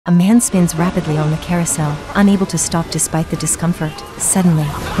A man spins rapidly on the carousel, unable to stop despite the discomfort. Suddenly,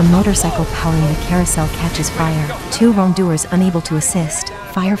 the motorcycle powering the carousel catches fire. Two wrongdoers unable to assist.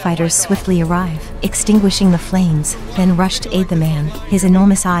 Firefighters swiftly arrive, extinguishing the flames, then rush to aid the man. His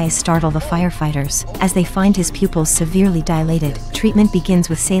enormous eyes startle the firefighters. As they find his pupils severely dilated, treatment begins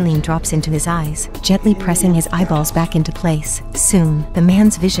with saline drops into his eyes, gently pressing his eyeballs back into place. Soon, the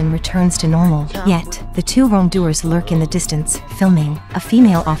man's vision returns to normal. Yet, the two wrongdoers lurk in the distance, filming. A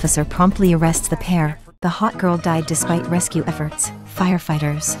female officer promptly arrests the pair. The hot girl died despite rescue efforts.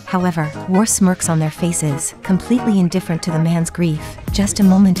 Firefighters, however, wore smirks on their faces, completely indifferent to the man's grief. Just a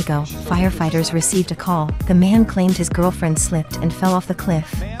moment ago, firefighters received a call. The man claimed his girlfriend slipped and fell off the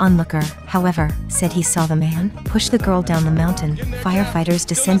cliff. Onlooker, however, said he saw the man push the girl down the mountain. Firefighters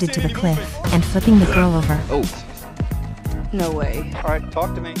descended to the cliff and flipping the girl over. Oh. No way. All right,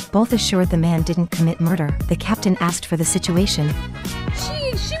 talk to me. Both assured the man didn't commit murder. The captain asked for the situation.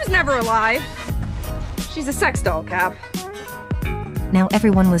 She was never alive. She's a sex doll, Cap. Now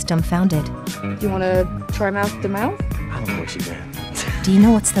everyone was dumbfounded. You want to try mouth to mouth? I don't know what you meant. Do you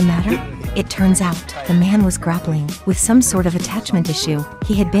know what's the matter? It turns out, the man was grappling with some sort of attachment issue.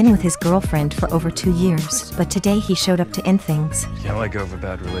 He had been with his girlfriend for over 2 years, but today he showed up to end things. Can't let go of a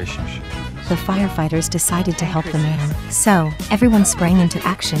bad relationship. The firefighters decided to help the man. So, everyone sprang into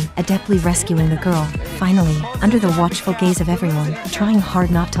action, adeptly rescuing the girl. Finally, under the watchful gaze of everyone, trying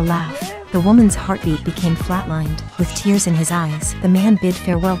hard not to laugh, the woman's heartbeat became flatlined. With tears in his eyes, the man bid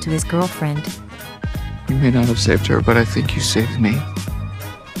farewell to his girlfriend. You may not have saved her, but I think you saved me.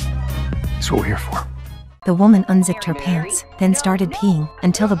 That's what we're here for. The woman unzipped her pants, then started peeing,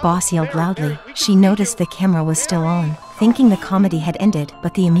 until the boss yelled loudly. She noticed the camera was still on, thinking the comedy had ended,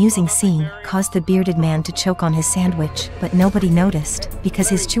 but the amusing scene caused the bearded man to choke on his sandwich. But nobody noticed, because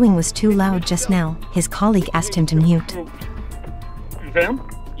his chewing was too loud just now. His colleague asked him to mute. Sam?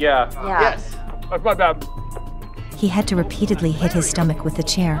 Yeah. Yes. That's my bad. He had to repeatedly hit his stomach with the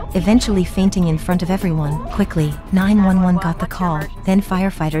chair, eventually fainting in front of everyone. Quickly, 911 got the call. Then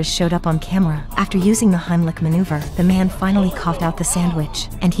firefighters showed up on camera. After using the Heimlich maneuver, the man finally coughed out the sandwich,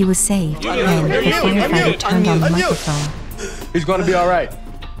 and he was saved. Then, the firefighter turned on the microphone. He's gonna be alright.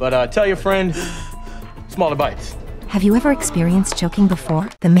 But tell your friend, smaller bites. Have you ever experienced choking before?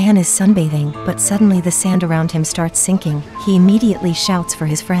 The man is sunbathing, but suddenly the sand around him starts sinking. He immediately shouts for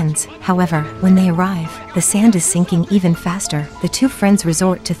his friends. However, when they arrive, the sand is sinking even faster. The two friends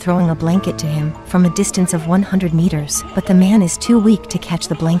resort to throwing a blanket to him from a distance of 100 meters, but the man is too weak to catch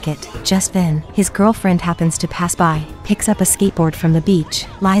the blanket. Just then, his girlfriend happens to pass by, picks up a skateboard from the beach,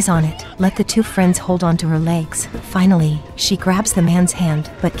 lies on it, let the two friends hold onto her legs. Finally, she grabs the man's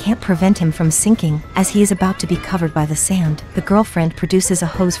hand, but can't prevent him from sinking. As he is about to be covered by the sand, the girlfriend produces a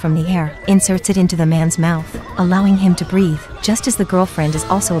hose from the air, inserts it into the man's mouth, allowing him to breathe. Just as the girlfriend is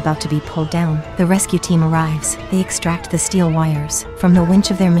also about to be pulled down, the rescue team arrives. They extract the steel wires from the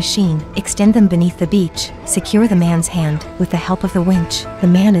winch of their machine, extend them beneath the beach, secure the man's hand. With the help of the winch, the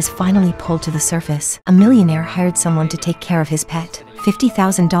man is finally pulled to the surface. A millionaire hired someone to take care of his pet.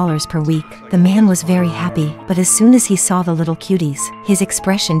 $50,000 per week. The man was very happy, but as soon as he saw the little cuties, his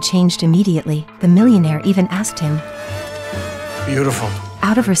expression changed immediately. The millionaire even asked him. Beautiful.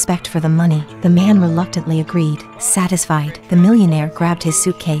 Out of respect for the money, the man reluctantly agreed. Satisfied, the millionaire grabbed his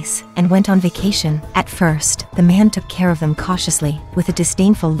suitcase and went on vacation. At first, the man took care of them cautiously, with a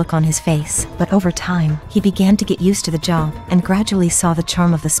disdainful look on his face. But over time, he began to get used to the job and gradually saw the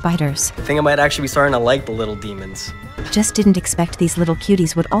charm of the spiders. I think I might actually be starting to like the little demons. Just didn't expect these little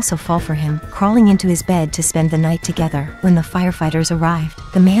cuties would also fall for him, crawling into his bed to spend the night together. When the firefighters arrived,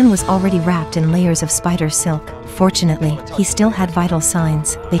 the man was already wrapped in layers of spider silk. Fortunately, he still had vital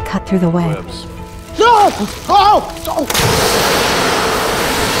signs. They cut through the web. No! Oh!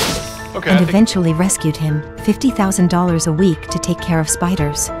 Okay, and eventually rescued him. $50,000 a week to take care of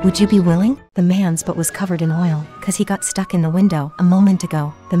spiders. Would you be willing? The man's butt was covered in oil, cause he got stuck in the window a moment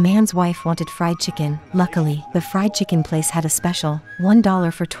ago. The man's wife wanted fried chicken. Luckily, the fried chicken place had a special,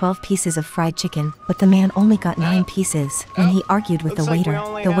 $1 for 12 pieces of fried chicken, but the man only got 9 pieces. When he argued with the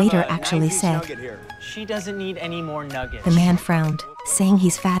waiter actually said, "She doesn't need any more nuggets." The man frowned, saying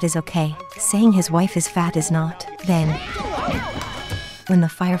he's fat is okay, saying his wife is fat is not. Then, when the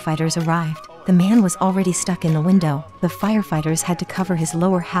firefighters arrived, the man was already stuck in the window. The firefighters had to cover his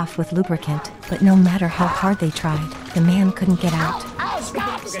lower half with lubricant, but no matter how hard they tried, the man couldn't get out.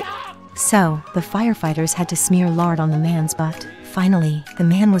 So, the firefighters had to smear lard on the man's butt. Finally, the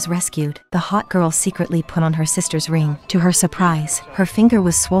man was rescued. The hot girl secretly put on her sister's ring. To her surprise, her finger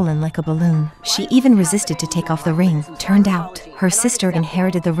was swollen like a balloon. She even resisted to take off the ring. Turned out, her sister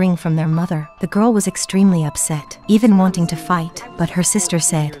inherited the ring from their mother. The girl was extremely upset, even wanting to fight, but her sister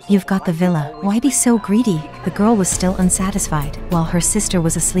said, "You've got the villa. Why be so greedy?" The girl was still unsatisfied. While her sister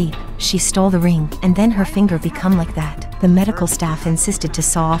was asleep, she stole the ring, and then her finger became like that. The medical staff insisted to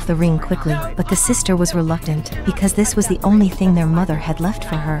saw off the ring quickly, but the sister was reluctant, because this was the only thing their mother had left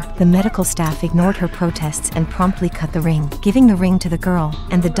for her. The medical staff ignored her protests and promptly cut the ring, giving the ring to the girl,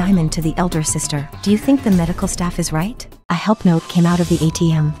 and the diamond to the elder sister. Do you think the medical staff is right? A help note came out of the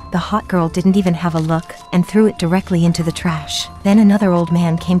ATM. The hot girl didn't even have a look, and threw it directly into the trash. Then another old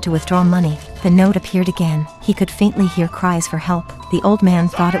man came to withdraw money. The note appeared again. He could faintly hear cries for help. The old man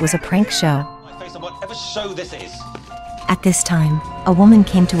thought it was a prank show. My face on whatever show this is. At this time, a woman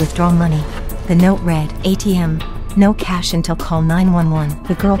came to withdraw money. The note read, "ATM, no cash until call 911.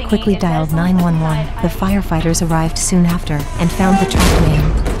 The girl quickly dialed 911. The firefighters arrived soon after, and found the trapped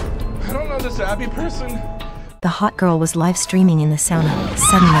man. I don't know this Abby person. The hot girl was live streaming in the sauna.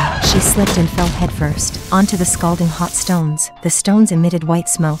 Suddenly, she slipped and fell headfirst onto the scalding hot stones. The stones emitted white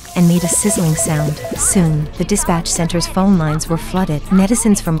smoke and made a sizzling sound. Soon, the dispatch center's phone lines were flooded.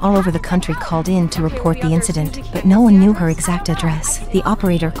 Netizens from all over the country called in to report the incident, but no one knew her exact address. The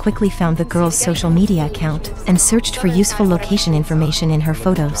operator quickly found the girl's social media account and searched for useful location information in her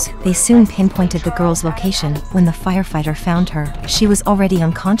photos. They soon pinpointed the girl's location. When the firefighter found her, she was already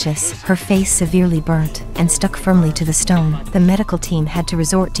unconscious, her face severely burnt, and stuck firmly to the stone. The medical team had to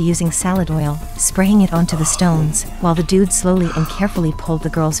resort to using salad oil, spraying it onto the stones, while the dude slowly and carefully pulled the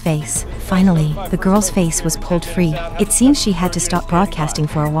girl's face. Finally, the girl's face was pulled free. It seems she had to stop broadcasting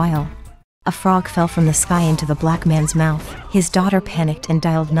for a while. A frog fell from the sky into the black man's mouth. His daughter panicked and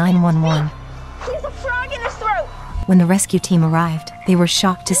dialed 911. There's a frog in his throat! When the rescue team arrived, they were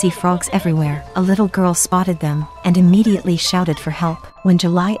shocked to see frogs everywhere. A little girl spotted them and immediately shouted for help. When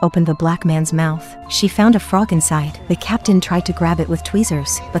July opened the black man's mouth, she found a frog inside. The captain tried to grab it with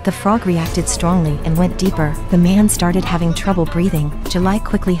tweezers, but the frog reacted strongly and went deeper. The man started having trouble breathing. July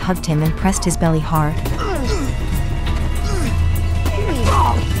quickly hugged him and pressed his belly hard.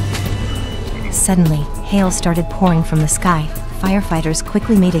 Suddenly, hail started pouring from the sky. Firefighters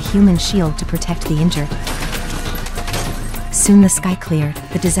quickly made a human shield to protect the injured. Soon the sky cleared.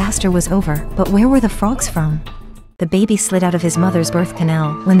 The disaster was over, but where were the frogs from? The baby slid out of his mother's birth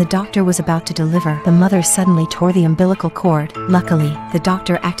canal. When the doctor was about to deliver, the mother suddenly tore the umbilical cord. Luckily, the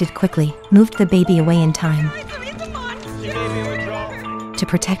doctor acted quickly, moved the baby away in time. To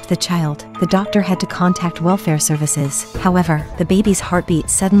protect the child, the doctor had to contact welfare services. However, the baby's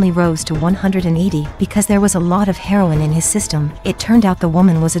heartbeat suddenly rose to 180 because there was a lot of heroin in his system. It turned out the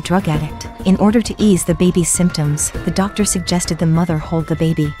woman was a drug addict. In order to ease the baby's symptoms, the doctor suggested the mother hold the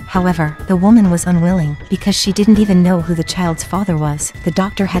baby. However, the woman was unwilling because she didn't even know who the child's father was. The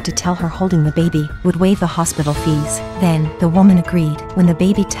doctor had to tell her holding the baby would waive the hospital fees. Then, the woman agreed. When the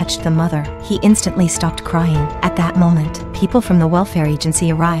baby touched the mother, he instantly stopped crying. At that moment, people from the welfare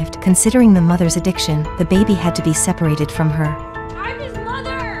agency arrived. Considering the mother's addiction, the baby had to be separated from her. I'm his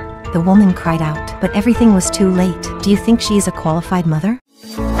mother! The woman cried out, but everything was too late. Do you think she is a qualified mother?